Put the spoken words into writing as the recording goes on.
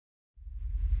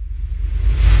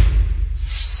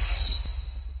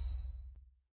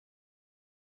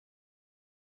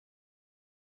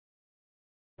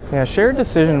Yeah, shared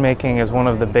decision making is one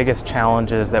of the biggest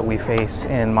challenges that we face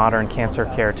in modern cancer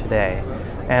care today.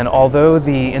 And although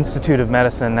the Institute of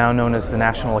Medicine, now known as the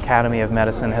National Academy of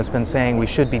Medicine, has been saying we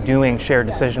should be doing shared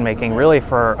decision making really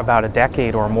for about a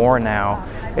decade or more now,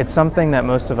 it's something that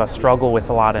most of us struggle with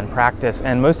a lot in practice,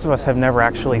 and most of us have never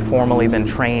actually formally been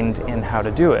trained in how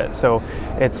to do it. So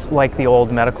it's like the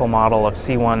old medical model of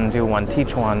see one, do one,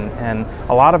 teach one, and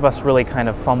a lot of us really kind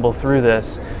of fumble through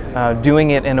this, doing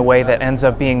it in a way that ends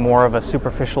up being more of a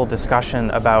superficial discussion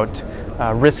about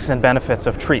risks and benefits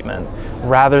of treatment,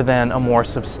 rather than a more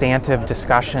substantive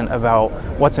discussion about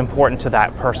what's important to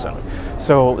that person.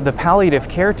 So the palliative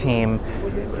care team,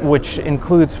 which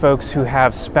includes folks who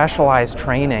have specialized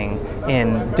training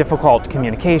in difficult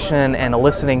communication and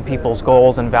eliciting people's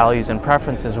goals and values and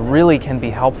preferences, really can be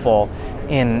helpful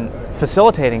in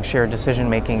facilitating shared decision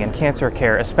making in cancer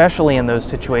care, especially in those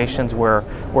situations where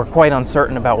we're quite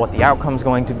uncertain about what the outcome is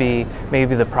going to be.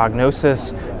 Maybe the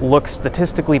prognosis looks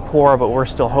statistically poor, but we're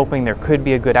still hoping there could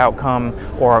be a good outcome,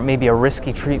 or maybe a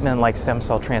risky treatment like stem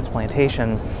cell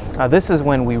transplantation. This is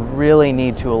when we really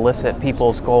need to elicit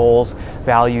people's goals,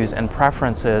 values, and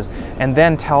preferences, and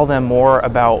then tell them more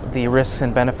about the risks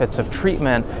and benefits of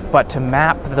treatment, but to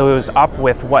map those up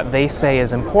with what they say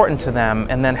is important to them,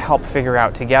 and then help figure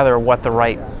out together what the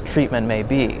right treatment may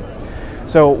be.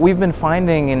 So we've been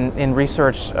finding in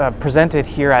research presented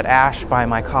here at ASH by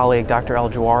my colleague Dr.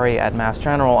 El-Jawari at Mass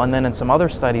General, and then in some other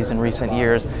studies in recent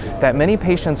years, that many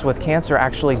patients with cancer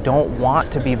actually don't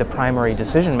want to be the primary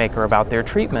decision maker about their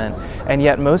treatment, and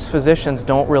yet most physicians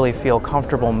don't really feel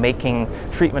comfortable making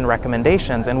treatment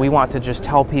recommendations, and we want to just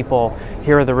tell people,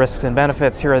 here are the risks and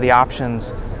benefits, here are the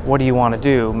options, what do you want to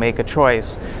do? Make a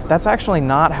choice. That's actually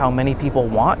not how many people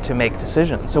want to make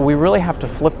decisions. So we really have to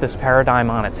flip this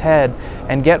paradigm on its head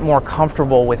and get more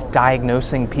comfortable with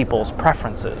diagnosing people's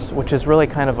preferences, which is really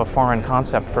kind of a foreign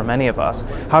concept for many of us.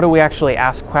 How do we actually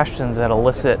ask questions that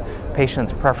elicit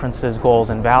patients' preferences, goals,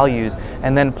 and values,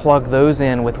 and then plug those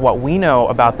in with what we know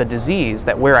about the disease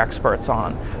that we're experts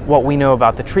on, what we know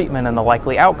about the treatment and the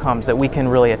likely outcomes that we can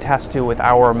really attest to with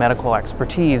our medical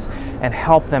expertise, and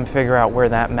help them figure out where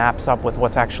that maps up with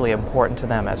what's actually important to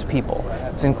them as people.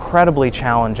 It's incredibly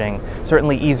challenging,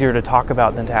 certainly easier to talk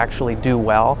about than to actually do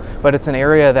well, but it's an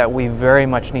area that we very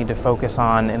much need to focus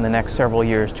on in the next several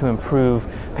years to improve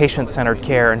patient-centered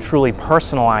care and truly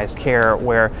personalized care,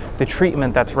 where the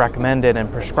treatment that's recommended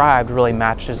and prescribed really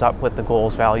matches up with the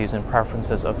goals, values, and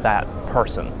preferences of that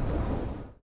person.